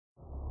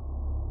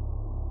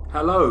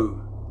Hello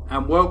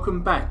and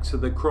welcome back to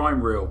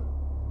Thecrimereel.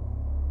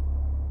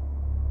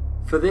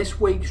 For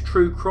this week's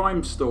true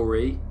crime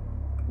story,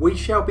 we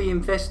shall be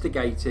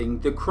investigating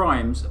the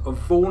crimes of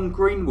Vaughn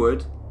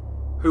Greenwood,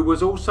 who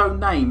was also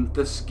named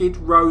the Skid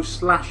Row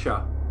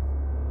Slasher.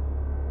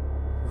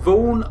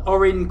 Vaughn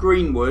Orrin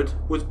Greenwood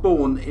was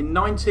born in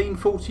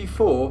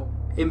 1944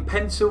 in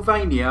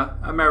Pennsylvania,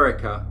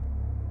 America.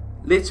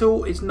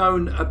 Little is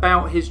known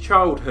about his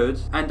childhood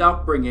and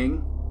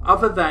upbringing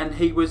other than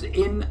he was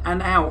in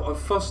and out of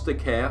foster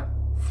care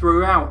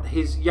throughout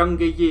his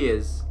younger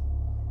years.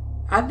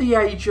 At the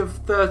age of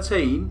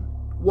 13,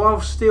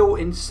 while still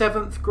in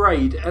 7th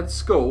grade at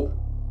school,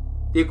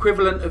 the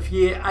equivalent of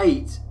year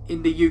 8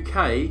 in the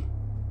UK,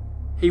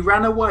 he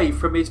ran away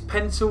from his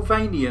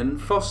Pennsylvanian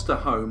foster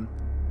home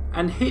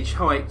and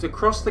hitchhiked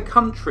across the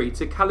country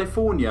to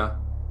California.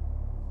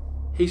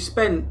 He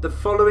spent the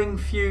following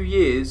few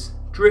years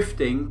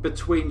drifting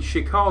between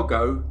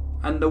Chicago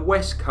and the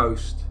West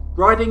Coast,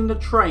 riding the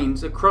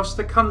trains across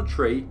the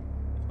country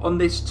on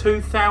this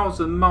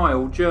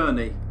 2,000-mile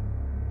journey.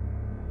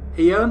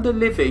 He earned a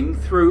living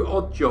through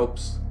odd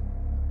jobs,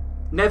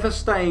 never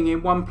staying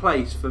in one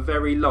place for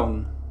very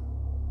long.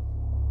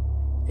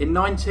 In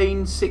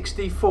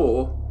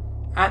 1964,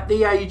 at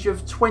the age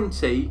of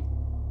 20,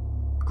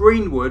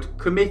 Greenwood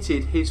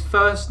committed his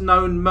first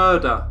known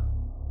murder.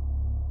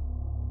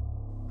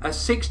 A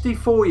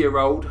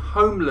 64-year-old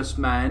homeless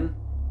man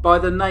by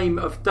the name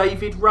of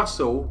David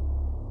Russell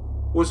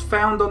was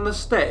found on the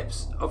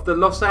steps of the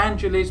Los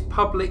Angeles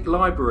Public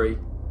Library.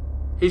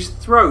 His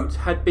throat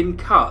had been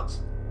cut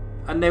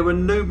and there were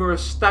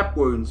numerous stab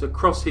wounds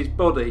across his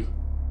body.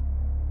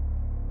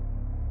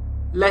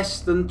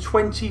 Less than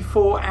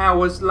 24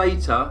 hours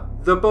later,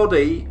 the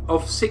body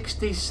of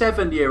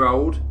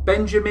 67-year-old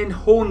Benjamin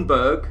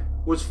Hornberg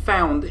was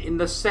found in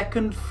the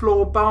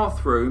second-floor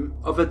bathroom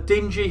of a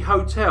dingy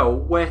hotel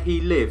where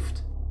he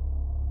lived.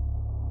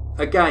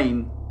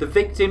 Again, the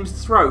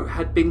victim's throat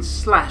had been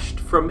slashed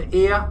from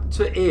ear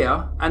to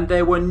ear and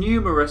there were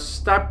numerous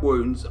stab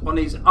wounds on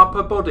his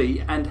upper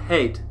body and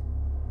head.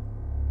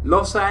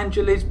 Los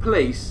Angeles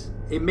police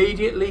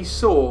immediately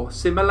saw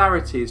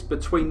similarities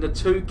between the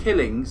two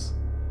killings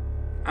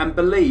and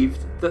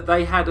believed that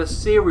they had a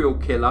serial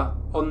killer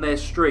on their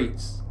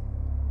streets.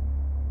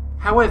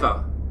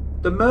 However,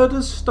 the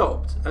murders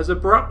stopped as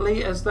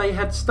abruptly as they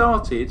had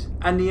started,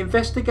 and the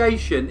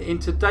investigation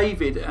into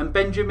David and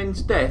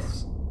Benjamin's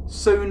deaths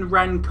soon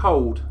ran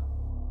cold.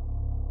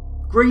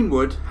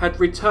 Greenwood had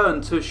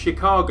returned to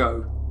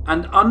Chicago,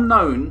 and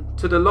unknown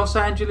to the Los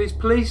Angeles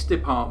Police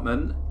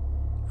Department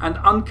and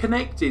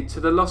unconnected to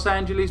the Los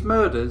Angeles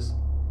murders,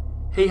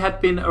 he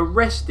had been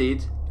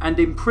arrested and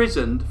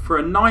imprisoned for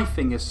a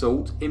knifing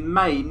assault in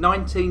May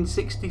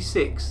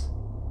 1966.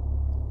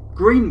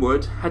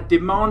 Greenwood had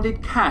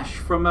demanded cash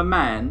from a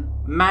man,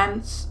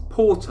 Mance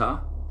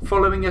Porter,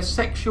 following a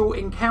sexual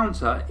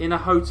encounter in a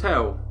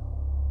hotel.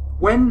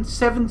 When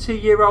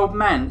 70-year-old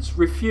Mance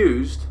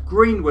refused,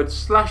 Greenwood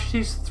slashed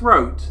his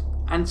throat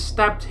and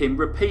stabbed him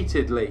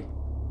repeatedly.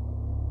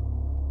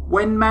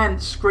 When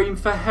Mance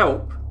screamed for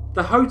help,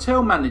 the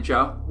hotel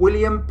manager,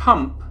 William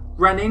Pump,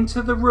 ran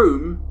into the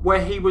room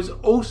where he was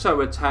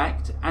also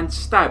attacked and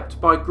stabbed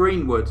by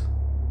Greenwood.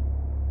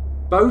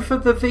 Both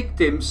of the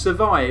victims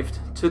survived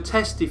to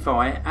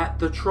testify at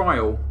the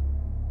trial.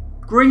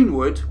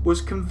 Greenwood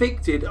was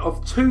convicted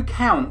of 2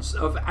 counts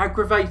of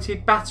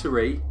aggravated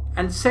battery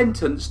and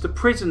sentenced to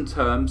prison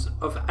terms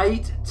of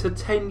 8 to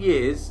 10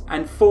 years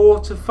and 4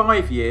 to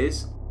 5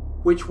 years,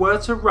 which were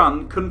to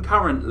run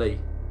concurrently.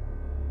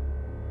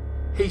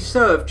 He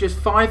served just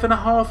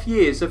 5.5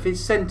 years of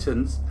his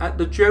sentence at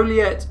the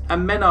Joliet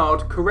and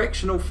Menard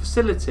Correctional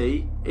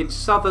Facility in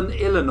southern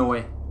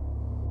Illinois.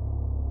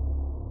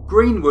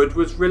 Greenwood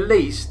was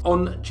released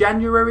on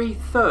January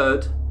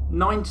 3rd,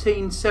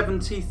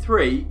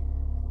 1973,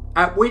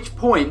 at which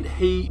point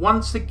he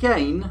once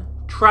again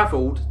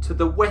travelled to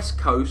the West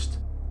Coast.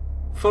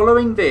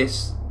 Following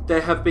this,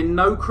 there have been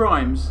no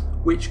crimes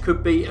which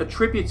could be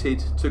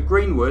attributed to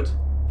Greenwood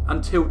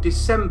until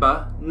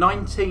December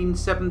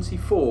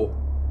 1974.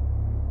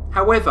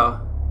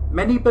 However,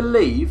 many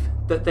believe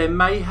that there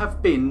may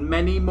have been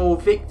many more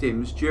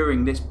victims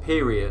during this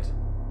period.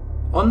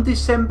 On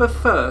December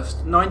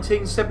 1st,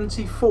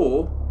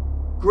 1974,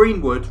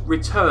 Greenwood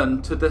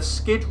returned to the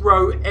Skid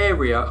Row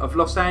area of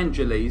Los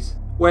Angeles,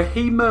 where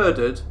he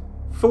murdered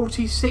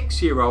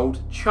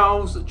 46-year-old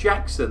Charles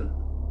Jackson.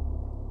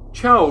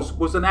 Charles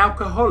was an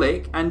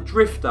alcoholic and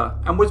drifter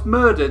and was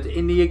murdered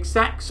in the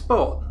exact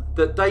spot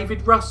that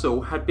David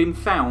Russell had been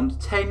found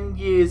 10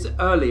 years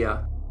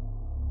earlier.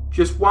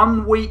 Just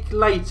 1 week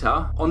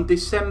later, on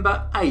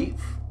December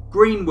 8th,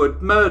 Greenwood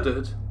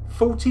murdered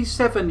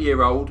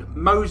 47-year-old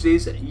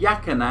Moses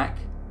Yakinak.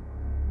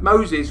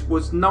 Moses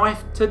was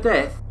knifed to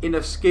death in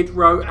a Skid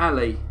Row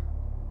alley.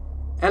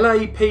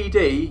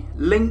 LAPD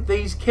linked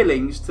these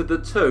killings to the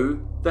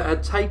 2 that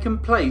had taken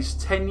place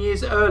 10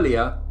 years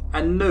earlier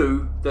and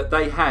knew that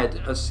they had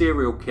a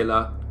serial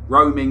killer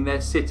roaming their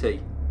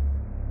city.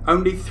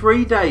 Only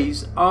 3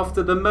 days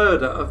after the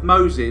murder of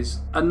Moses,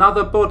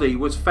 another body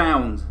was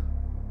found.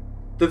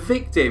 The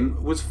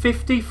victim was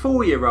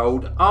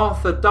 54-year-old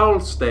Arthur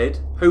Dahlstedt,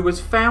 who was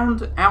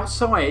found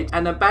outside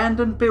an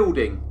abandoned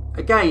building,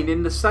 again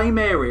in the same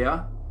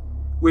area,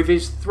 with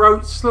his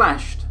throat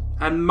slashed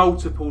and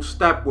multiple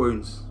stab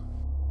wounds.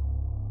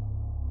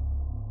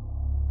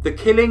 The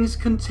killings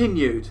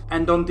continued,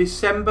 and on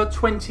December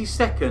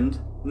 22nd,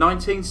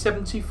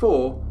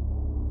 1974,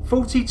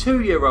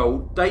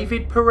 42-year-old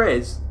David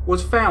Perez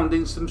was found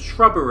in some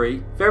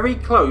shrubbery very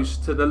close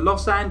to the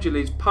Los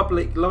Angeles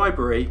Public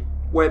Library,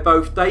 where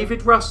both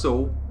David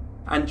Russell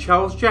and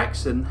Charles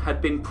Jackson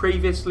had been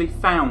previously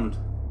found.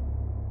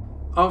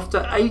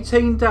 After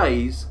 18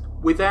 days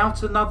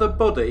without another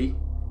body,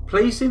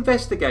 police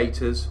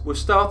investigators were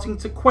starting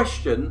to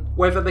question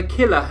whether the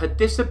killer had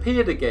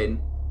disappeared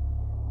again,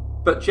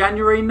 but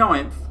January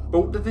 9th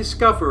brought the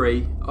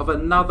discovery of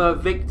another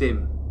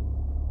victim.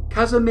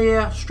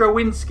 Kazimierz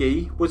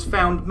Strawinski was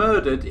found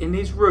murdered in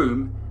his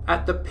room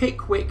at the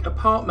Pickwick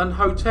Apartment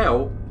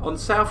Hotel on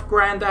South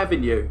Grand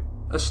Avenue,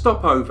 a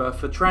stopover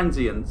for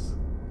transients.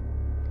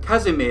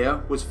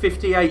 Kazimierz was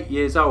 58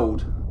 years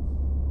old.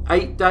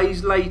 8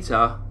 days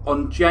later,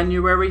 on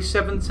January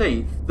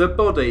 17th, the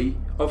body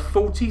of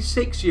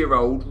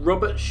 46-year-old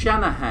Robert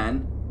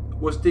Shanahan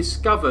was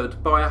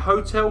discovered by a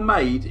hotel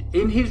maid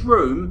in his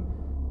room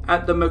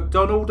at the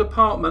McDonald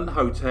Apartment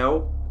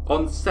Hotel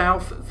on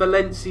South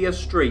Valencia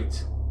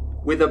Street,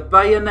 with a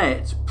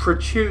bayonet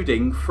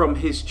protruding from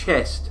his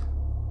chest.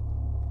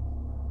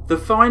 The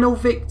final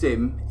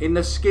victim in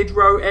the Skid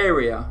Row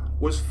area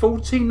was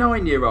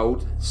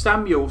 49-year-old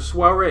Samuel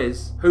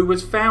Suarez, who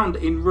was found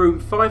in room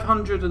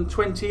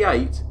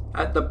 528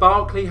 at the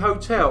Barclay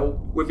Hotel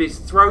with his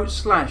throat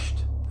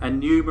slashed and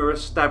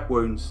numerous stab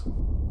wounds.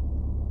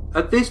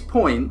 At this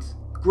point,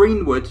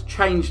 Greenwood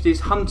changed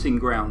his hunting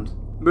ground,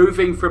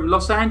 moving from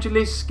Los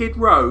Angeles Skid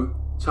Row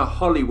to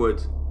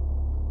Hollywood.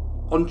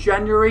 On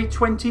January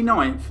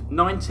 29th,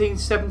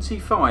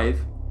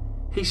 1975,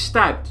 he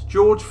stabbed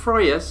George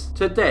Frias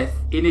to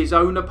death in his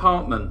own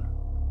apartment.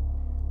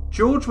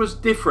 George was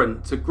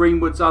different to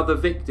Greenwood's other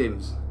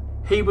victims.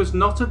 He was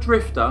not a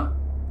drifter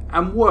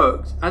and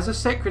worked as a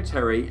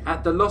secretary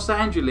at the Los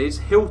Angeles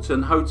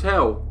Hilton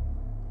Hotel.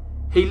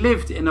 He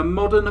lived in a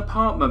modern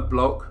apartment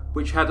block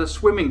which had a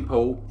swimming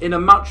pool in a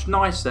much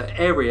nicer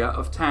area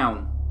of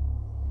town.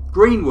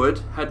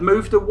 Greenwood had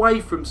moved away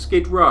from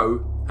Skid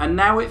Row, and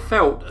now it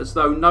felt as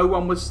though no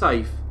one was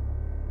safe.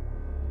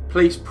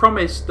 Police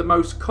promised the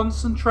most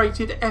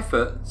concentrated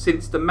effort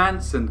since the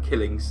Manson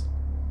killings.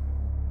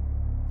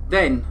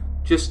 Then,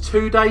 just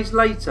 2 days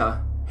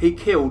later, he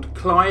killed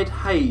Clyde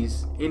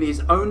Hayes in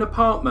his own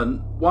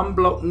apartment 1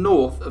 block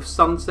north of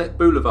Sunset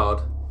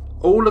Boulevard.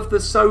 All of the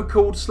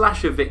so-called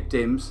slasher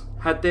victims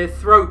had their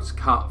throats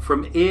cut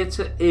from ear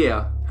to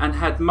ear and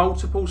had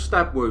multiple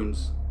stab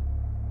wounds.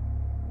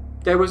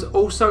 There was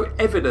also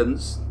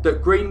evidence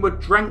that Greenwood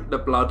drank the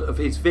blood of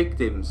his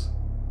victims.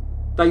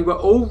 They were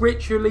all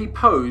ritually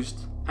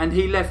posed, and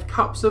he left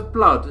cups of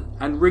blood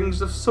and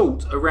rings of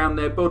salt around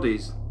their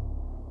bodies.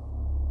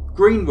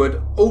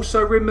 Greenwood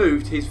also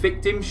removed his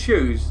victims'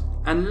 shoes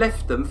and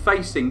left them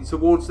facing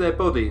towards their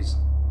bodies.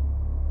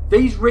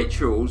 These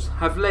rituals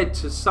have led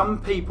to some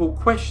people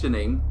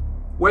questioning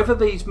whether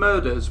these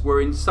murders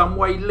were in some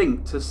way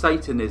linked to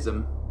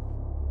Satanism.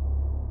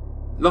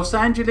 Los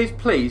Angeles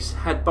police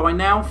had by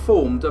now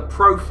formed a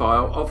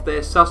profile of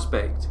their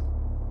suspect.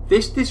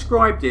 This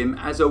described him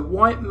as a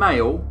white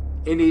male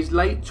in his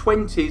late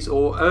 20s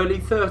or early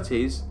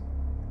 30s,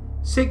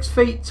 6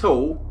 feet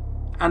tall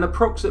and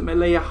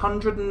approximately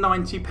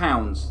 190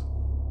 pounds.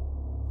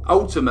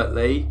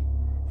 Ultimately,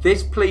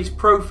 this police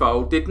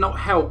profile did not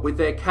help with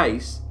their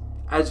case,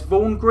 as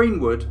Vaughn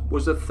Greenwood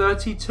was a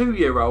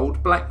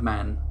 32-year-old black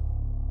man.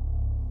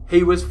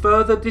 He was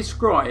further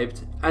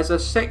described as a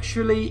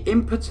sexually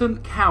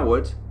impotent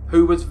coward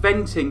who was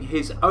venting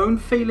his own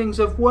feelings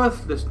of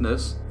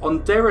worthlessness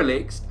on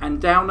derelicts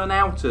and down and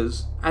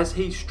outers, as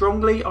he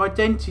strongly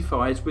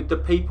identifies with the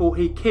people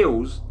he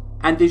kills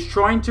and is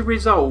trying to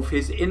resolve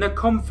his inner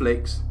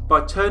conflicts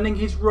by turning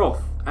his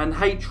wrath and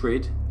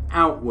hatred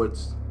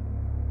outwards.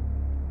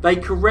 They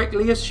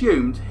correctly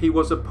assumed he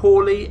was a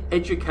poorly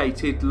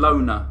educated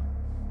loner.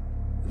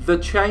 The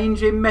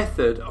change in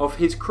method of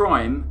his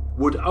crime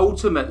would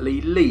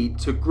ultimately lead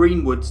to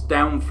Greenwood's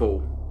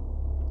downfall.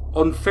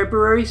 On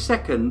February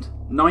 2nd,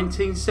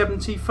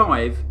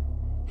 1975,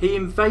 he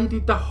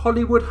invaded the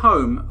Hollywood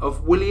home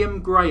of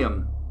William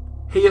Graham.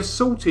 He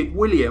assaulted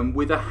William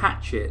with a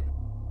hatchet.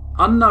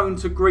 Unknown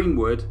to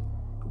Greenwood,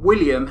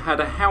 William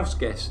had a house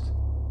guest,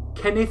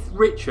 Kenneth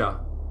Richer,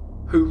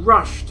 who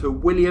rushed to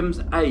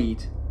William's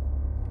aid.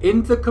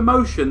 In the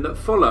commotion that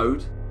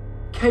followed,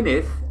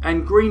 Kenneth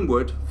and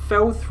Greenwood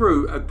fell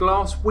through a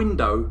glass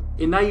window,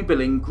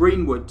 enabling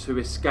Greenwood to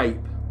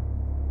escape.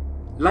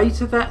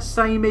 Later that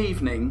same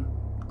evening,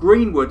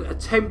 Greenwood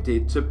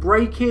attempted to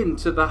break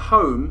into the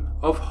home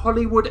of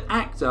Hollywood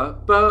actor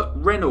Burt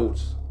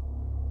Reynolds.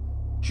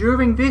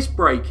 During this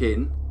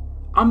break-in,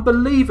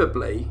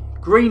 unbelievably,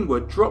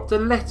 Greenwood dropped a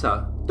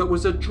letter that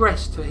was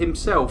addressed to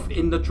himself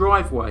in the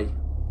driveway.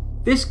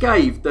 This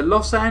gave the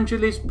Los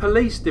Angeles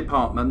Police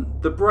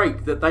Department the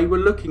break that they were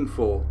looking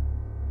for.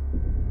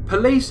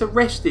 Police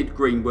arrested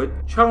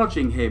Greenwood,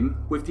 charging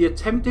him with the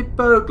attempted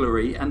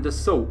burglary and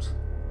assault.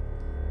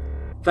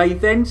 They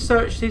then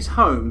searched his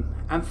home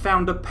and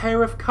found a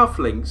pair of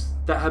cufflinks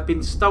that had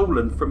been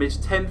stolen from his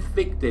 10th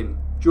victim,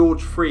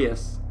 George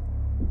Frias.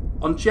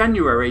 On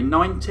January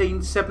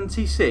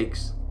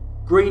 1976,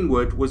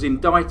 Greenwood was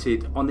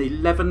indicted on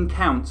 11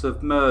 counts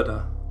of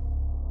murder.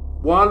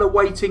 While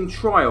awaiting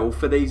trial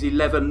for these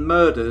 11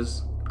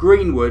 murders,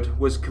 Greenwood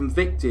was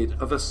convicted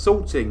of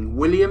assaulting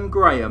William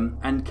Graham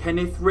and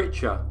Kenneth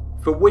Richer,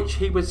 for which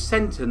he was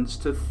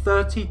sentenced to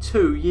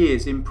 32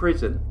 years in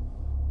prison.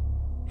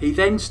 He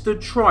then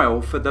stood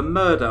trial for the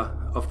murder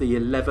of the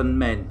 11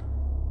 men.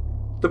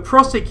 The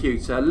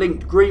prosecutor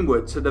linked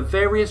Greenwood to the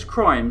various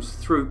crimes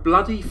through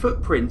bloody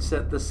footprints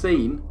at the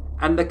scene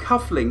and the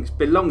cufflinks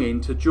belonging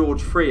to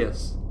George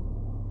Frias.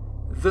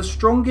 The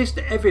strongest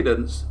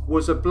evidence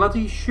was a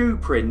bloody shoe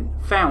print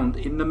found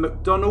in the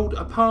McDonald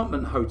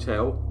apartment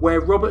hotel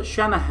where Robert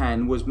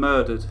Shanahan was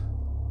murdered.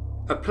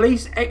 A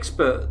police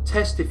expert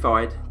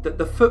testified that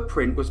the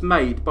footprint was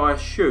made by a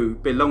shoe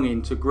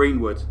belonging to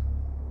Greenwood.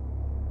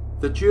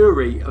 The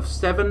jury of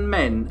 7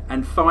 men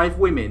and 5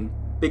 women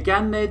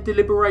began their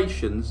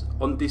deliberations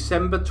on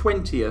December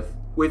 20th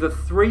with a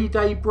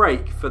 3-day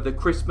break for the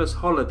Christmas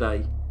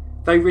holiday.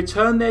 They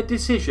returned their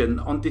decision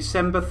on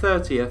December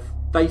 30th.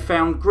 They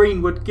found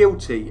Greenwood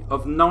guilty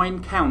of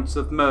 9 counts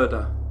of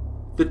murder.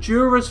 The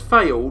jurors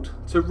failed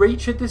to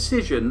reach a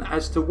decision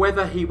as to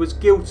whether he was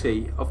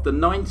guilty of the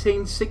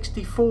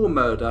 1964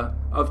 murder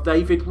of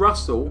David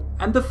Russell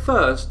and the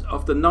first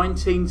of the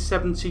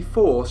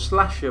 1974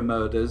 slasher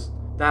murders,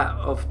 that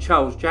of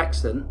Charles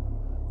Jackson.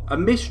 A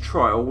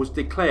mistrial was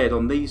declared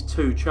on these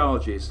 2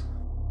 charges.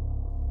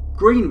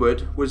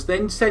 Greenwood was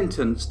then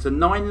sentenced to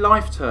 9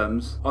 life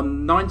terms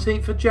on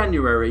 19th of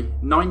January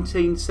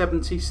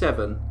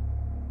 1977.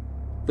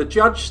 The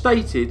judge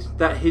stated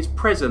that his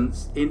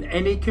presence in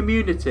any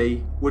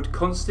community would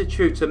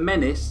constitute a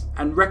menace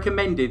and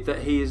recommended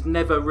that he is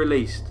never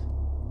released.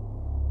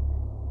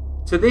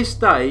 To this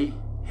day,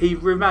 he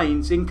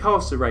remains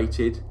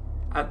incarcerated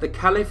at the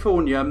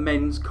California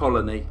Men's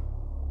Colony.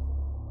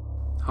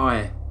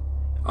 Hi,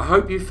 I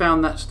hope you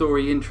found that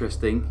story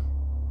interesting.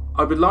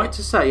 I would like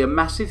to say a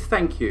massive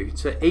thank you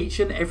to each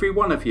and every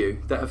one of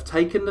you that have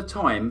taken the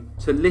time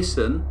to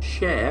listen,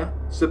 share,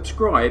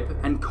 subscribe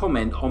and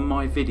comment on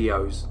my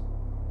videos.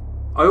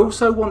 I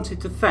also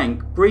wanted to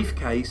thank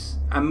Briefcase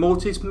and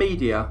Mortis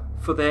Media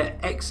for their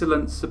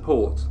excellent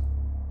support.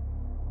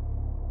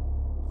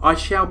 I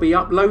shall be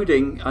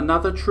uploading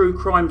another true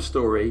crime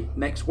story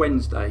next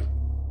Wednesday.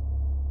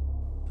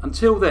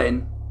 Until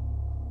then,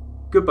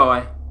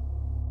 goodbye.